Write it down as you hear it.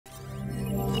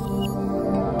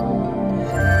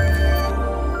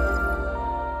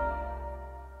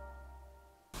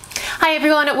Hi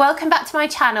everyone, welcome back to my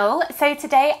channel. So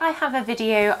today I have a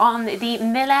video on the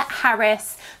Miller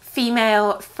Harris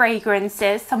female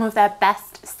fragrances, some of their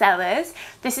best sellers.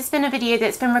 This has been a video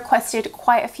that's been requested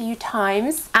quite a few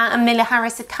times, and Miller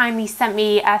Harris had kindly sent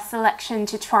me a selection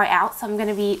to try out, so I'm going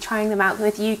to be trying them out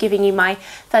with you, giving you my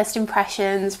first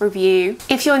impressions review.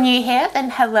 If you're new here,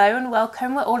 then hello and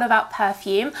welcome. We're all about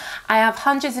perfume. I have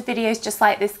hundreds of videos just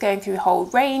like this going through whole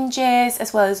ranges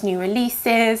as well as new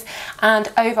releases,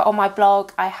 and over on my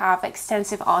blog I have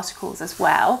extensive articles as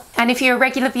well. And if you're a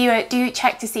regular viewer, do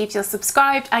check to see if you're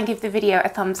subscribed and give the video a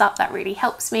thumbs up, that really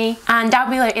helps me. And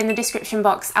down below in the description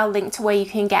box I'll link to where you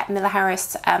can get Miller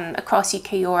Harris across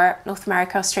UK, Europe, North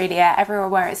America, Australia, everywhere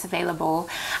where it's available.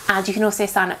 And you can also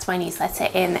sign up to my newsletter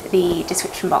in the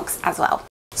description box as well.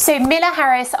 So Miller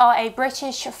Harris are a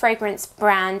British fragrance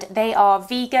brand. They are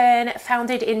vegan,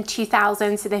 founded in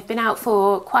 2000, so they've been out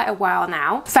for quite a while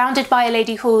now. Founded by a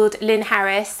lady called Lynn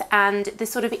Harris, and the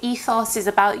sort of ethos is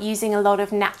about using a lot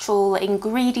of natural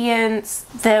ingredients.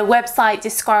 The website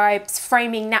describes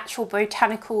framing natural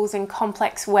botanicals in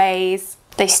complex ways.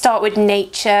 They start with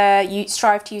nature, you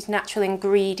strive to use natural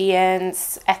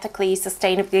ingredients, ethically,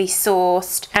 sustainably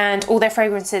sourced, and all their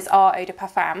fragrances are eau de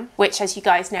parfum, which, as you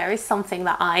guys know, is something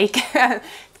that I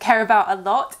care about a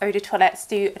lot. Eau de toilettes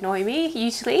do annoy me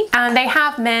usually. And they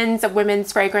have men's and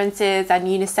women's fragrances and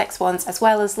unisex ones, as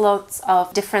well as lots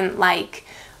of different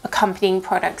accompanying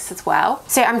products as well.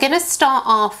 So I'm going to start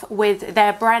off with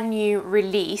their brand new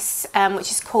release,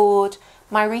 which is called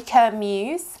MYRICA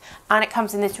MUSE, and it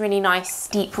comes in this really nice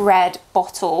deep red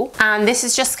bottle, and this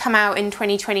has just come out in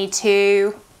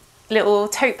 2022. Little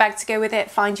tote bag to go with it,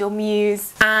 find your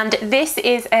muse. And this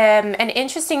is an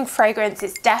interesting fragrance.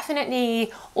 It's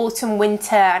definitely autumn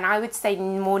winter, and I would say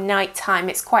more nighttime.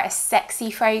 It's quite a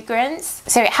sexy fragrance.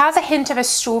 So it has a hint of a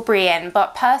strawberry in,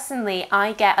 but personally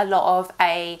I get a lot of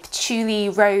a patchouli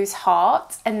rose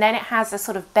heart, and then it has a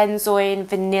sort of benzoin,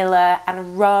 vanilla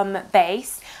and rum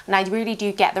base, and I really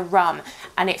do get the rum,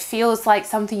 and it feels like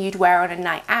something you'd wear on a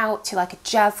night out to like a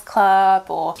jazz club,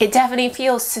 or it definitely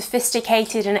feels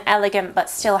sophisticated and elegant but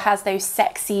still has those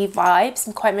sexy vibes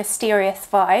and quite mysterious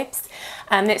vibes.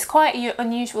 And it's quite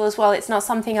unusual as well. It's not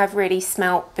something I've really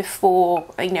smelt before,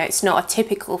 you know, it's not a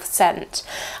typical scent.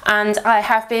 And I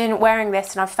have been wearing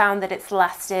this and I've found that it's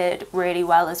lasted really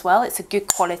well as well. It's a good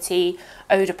quality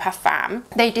eau de parfum.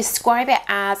 They describe it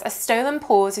as a stolen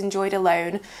pause enjoyed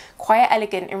alone, quiet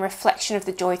elegant in reflection of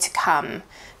the joy to come.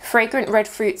 Fragrant red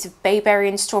fruits of bayberry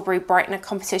and strawberry brighten a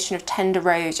composition of tender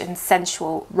rose and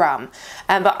sensual rum.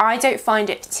 But I don't find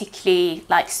it particularly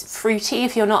fruity.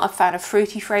 If you're not a fan of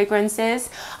fruity fragrances,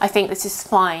 I think this is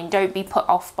fine. Don't be put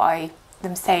off by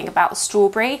them saying about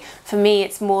strawberry. For me,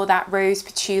 it's more that rose,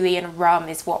 patchouli and rum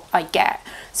is what I get.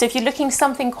 So if you're looking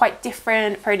something quite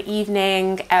different for an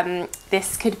evening,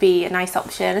 this could be a nice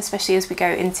option, especially as we go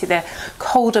into the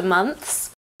colder months.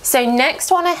 So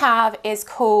next one I have is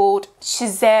called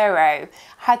SCHERZO. I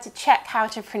had to check how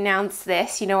to pronounce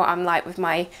this. You know what I'm like with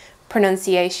my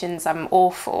pronunciations, I'm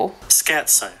awful.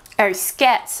 SCHERZO. Oh,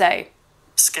 SCHERZO.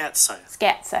 SCHERZO.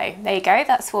 SCHERZO. There you go,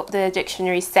 that's what the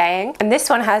dictionary is saying. And this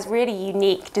one has really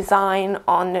unique design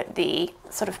on the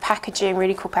sort of packaging,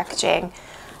 really cool packaging.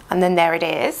 And then there it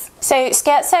is. So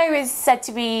SCHERZO is said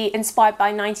to be inspired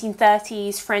by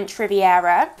 1930s French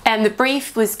Riviera. And the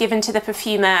brief was given to the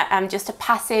perfumer, just a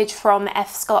passage from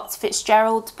F. Scott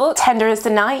Fitzgerald's book, Tender as the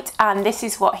Night, and this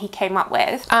is what he came up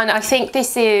with. And I think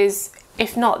this is,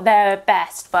 if not their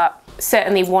best, but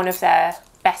certainly one of their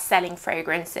best-selling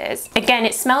fragrances. Again,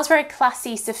 it smells very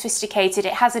classy, sophisticated.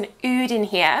 It has an oud in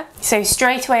here, so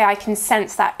straight away I can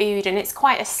sense that oud, and it's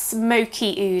quite a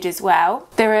smoky oud as well.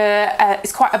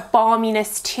 It's quite a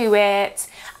balminess to it,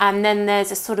 and then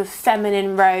there's a sort of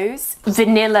feminine rose,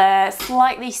 vanilla,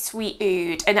 slightly sweet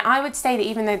oud. And I would say that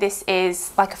even though this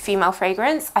is like a female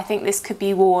fragrance, I think this could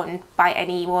be worn by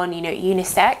anyone, you know,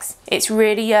 unisex. It's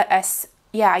really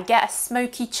yeah, I get a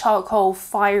smoky charcoal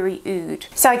fiery oud.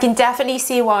 So I can definitely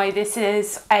see why this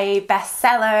is a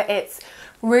bestseller. It's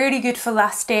really good for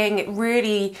lasting. It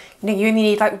really, you know, you only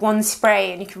need like one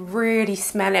spray and you can really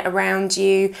smell it around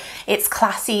you. It's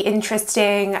classy,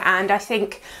 interesting, and I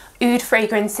think oud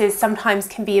fragrances sometimes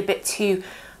can be a bit too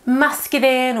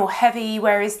masculine or heavy,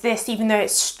 whereas this, even though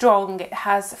it's strong, it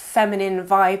has a feminine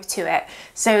vibe to it.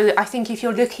 So I think if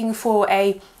you're looking for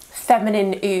a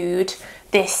feminine oud,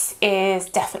 this is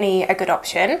definitely a good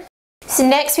option. So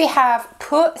next we have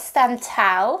PEAU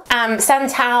SANTAL.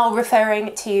 Santal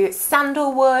referring to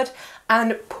sandalwood,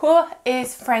 and PEAU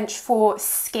is French for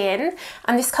skin,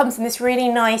 and this comes in this really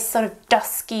nice sort of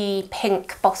dusky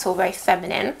pink bottle, very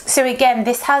feminine. So again,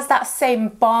 this has that same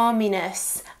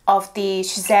balminess of the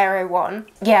SCHERZO one.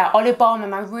 Yeah,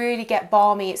 olibanum, I really get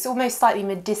balmy. It's almost slightly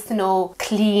medicinal,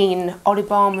 clean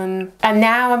olibanum. And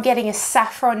now I'm getting a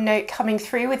saffron note coming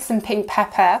through with some pink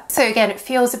pepper. So again, it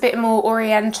feels a bit more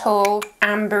oriental,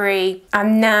 ambery,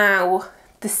 and now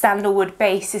the sandalwood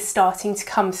base is starting to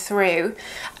come through.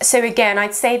 So again,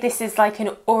 I'd say this is like an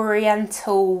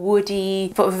oriental,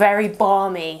 woody, but very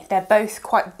balmy. They're both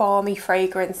quite balmy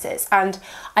fragrances. And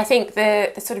I think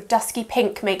the sort of dusky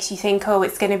pink makes you think, oh,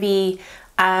 it's going to be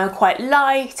quite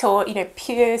light, or, you know,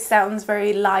 PEAU sounds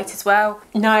very light as well.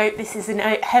 No, this is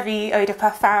a heavy eau de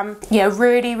parfum. Yeah,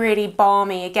 really, really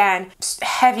balmy again. Just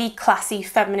heavy, classy,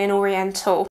 feminine,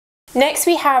 oriental. Next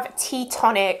we have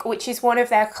TONIQUE, which is one of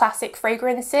their classic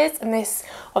fragrances, and this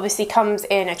obviously comes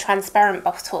in a transparent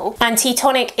bottle. And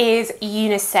TONIQUE is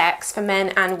unisex for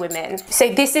men and women.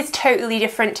 So this is totally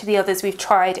different to the others we've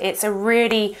tried. It's a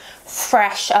really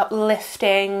fresh,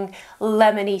 uplifting,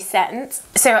 lemony scent.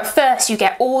 So at first you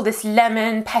get all this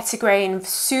lemon, petitgrain,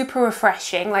 super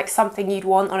refreshing, like something you'd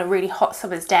want on a really hot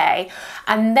summer's day.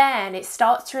 And then it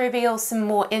starts to reveal some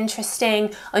more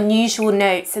interesting, unusual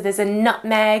notes. So there's a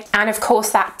nutmeg, and of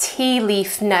course that tea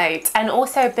leaf note, and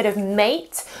also a bit of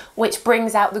mate, which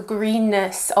brings out the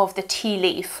greenness of the tea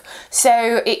leaf.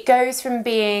 So it goes from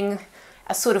being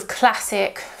a sort of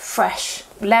classic fresh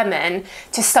lemon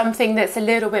to something that's a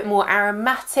little bit more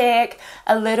aromatic,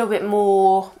 a little bit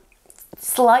more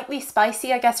slightly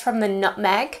spicy, I guess, from the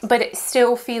nutmeg, but it's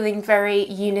still feeling very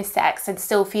unisex and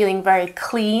still feeling very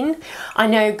clean. I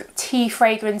know tea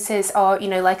fragrances are, you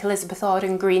know, like Elizabeth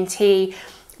Arden green tea,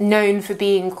 known for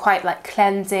being quite like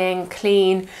cleansing,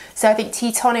 clean. So I think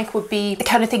TONIQUE would be the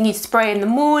kind of thing you'd spray in the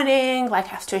morning,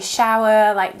 like after a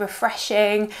shower, like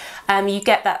refreshing. You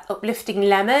get that uplifting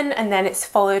lemon, and then it's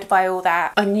followed by all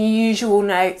that unusual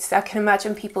notes. I can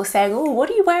imagine people saying, oh, what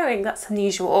are you wearing? That's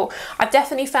unusual. I've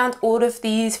definitely found all of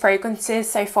these fragrances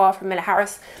so far from Miller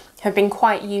Harris have been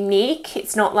quite unique.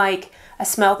 It's not like a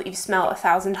smell that you've smelled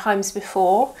 1,000 times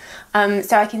before.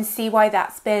 So I can see why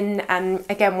that's been,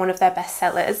 again, one of their best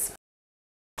sellers.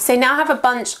 So now I have a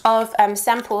bunch of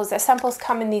samples. Their samples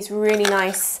come in these really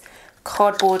nice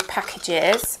cardboard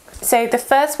packages. So the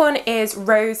first one is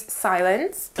Rose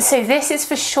Silence. So this is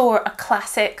for sure a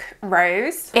classic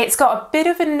rose. It's got a bit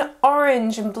of an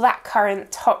orange and blackcurrant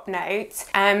top note,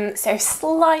 so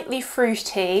slightly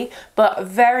fruity, but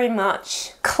very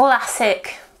much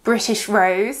classic British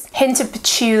rose, hint of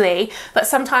patchouli, but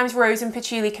sometimes rose and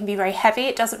patchouli can be very heavy.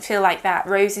 It doesn't feel like that.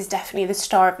 Rose is definitely the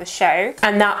star of the show,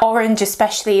 and that orange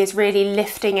especially is really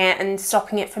lifting it and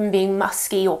stopping it from being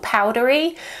musky or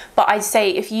powdery. But I'd say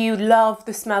if you love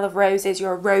the smell of roses,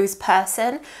 you're a rose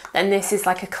person, then this is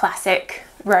like a classic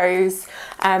rose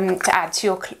to add to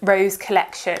your rose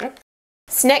collection.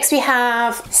 So next we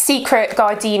have Secret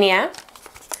Gardenia.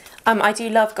 I do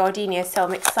love gardenia, so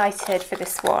I'm excited for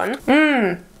this one.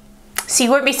 So you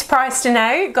won't be surprised to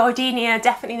know, gardenia,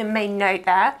 definitely the main note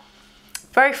there.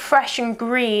 Very fresh and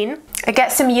green. I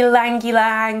get some ylang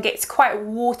ylang. It's quite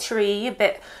watery, a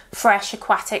bit fresh,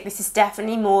 aquatic. This is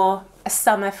definitely more a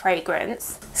summer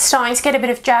fragrance. Starting to get a bit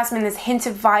of jasmine. There's a hint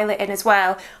of violet in as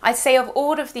well. I'd say of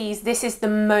all of these, this is the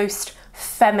most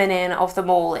feminine of them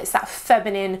all. It's that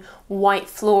feminine white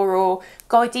floral.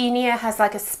 Gardenia has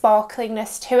like a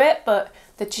sparklingness to it, but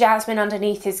the jasmine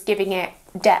underneath is giving it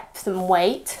depth and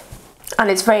weight. And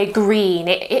it's very green.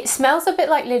 It smells a bit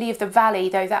like Lily of the Valley,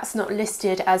 though that's not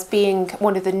listed as being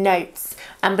one of the notes.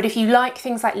 But if you like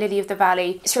things like Lily of the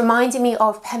Valley, it's reminding me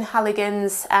of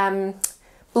Penhaligon's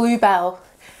Bluebell.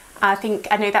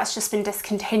 I know that's just been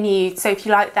discontinued. So if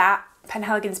you like that,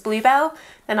 Penhaligon's Bluebell,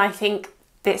 then I think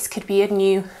this could be a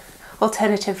new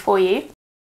alternative for you.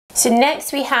 So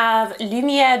next we have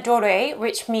Lumière Dorée,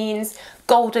 which means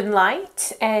golden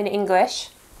light in English.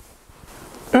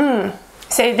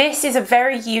 So this is a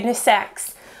very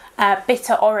unisex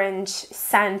bitter orange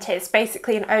scent. It's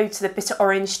basically an ode to the bitter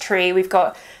orange tree. We've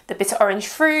got the bitter orange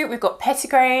fruit, we've got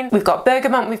petitgrain, we've got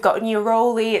bergamot, we've got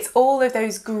neroli. It's all of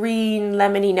those green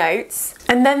lemony notes.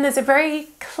 And then there's a very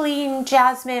clean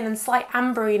jasmine and slight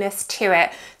amberiness to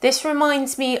it. This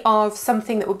reminds me of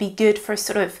something that would be good for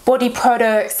sort of body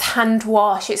products, hand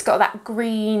wash. It's got that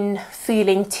green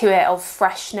feeling to it of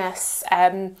freshness.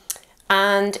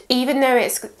 And even though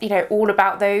it's, you know, all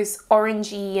about those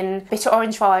orangey and bitter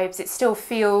orange vibes, it still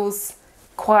feels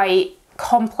quite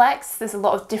complex. There's a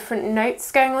lot of different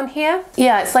notes going on here.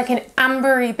 Yeah, it's like an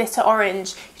ambery bitter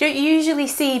orange. You don't usually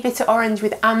see bitter orange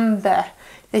with amber.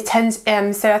 They tend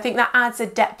so I think that adds a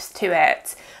depth to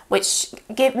it, which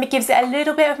gives it a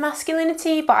little bit of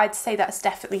masculinity, but I'd say that's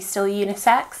definitely still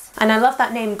unisex. And I love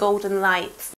that name, Golden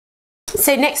Light.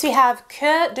 So next we have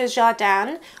Cœur de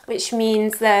Jardin, which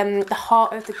means the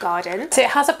heart of the garden. So it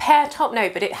has a pear top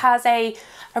note, but it has a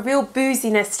real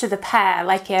booziness to the pear,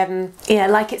 like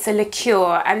like it's a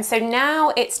liqueur. And so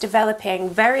now it's developing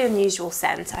very unusual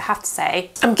scent, I have to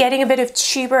say. I'm getting a bit of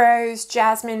tuberose,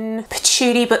 jasmine,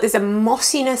 patchouli, but there's a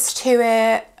mossiness to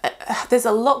it. There's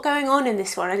a lot going on in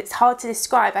this one and it's hard to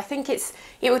describe. I think it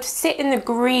would sit in the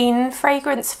green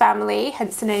fragrance family,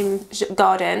 hence the name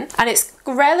Garden, and it's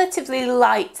relatively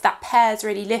light. That pear's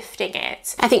really lifting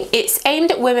it. I think it's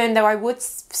aimed at women, though I would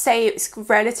say it's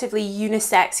relatively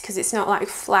unisex because it's not like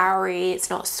flowery, it's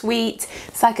not sweet,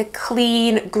 it's like a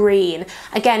clean green.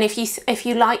 Again, if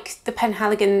you like the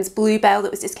Penhaligon's Bluebell that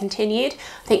was discontinued,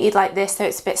 I think you'd like this, so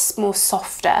it's a bit more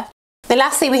softer. Then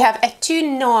lastly we have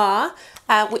Étui Noir,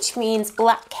 which means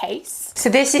black case. So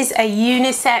this is a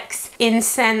unisex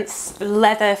incense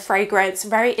leather fragrance,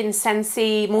 very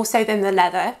incensey, more so than the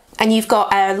leather. And you've got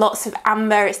lots of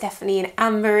amber, it's definitely an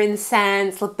amber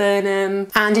incense, laburnum,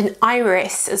 and an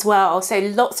iris as well. So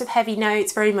lots of heavy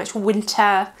notes, very much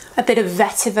winter, a bit of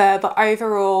vetiver, but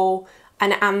overall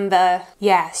an amber,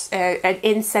 yes, an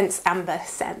incense amber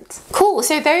scent. Cool,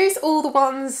 so those are all the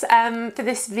ones for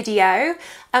this video.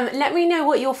 Let me know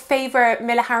what your favorite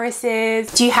Miller Harris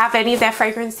is. Do you have any of their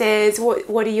fragrances?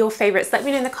 What are your favorites? Let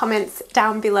me know in the comments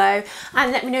down below,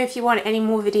 and let me know if you want any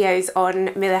more videos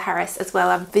on Miller Harris as well.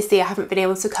 Obviously I haven't been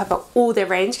able to cover all their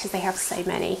range because they have so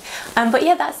many. But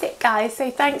yeah, that's it guys.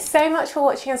 So thanks so much for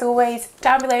watching as always.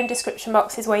 Down below in the description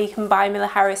box is where you can buy Miller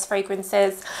Harris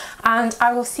fragrances, and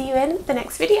I will see you in the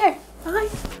next video.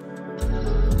 Bye.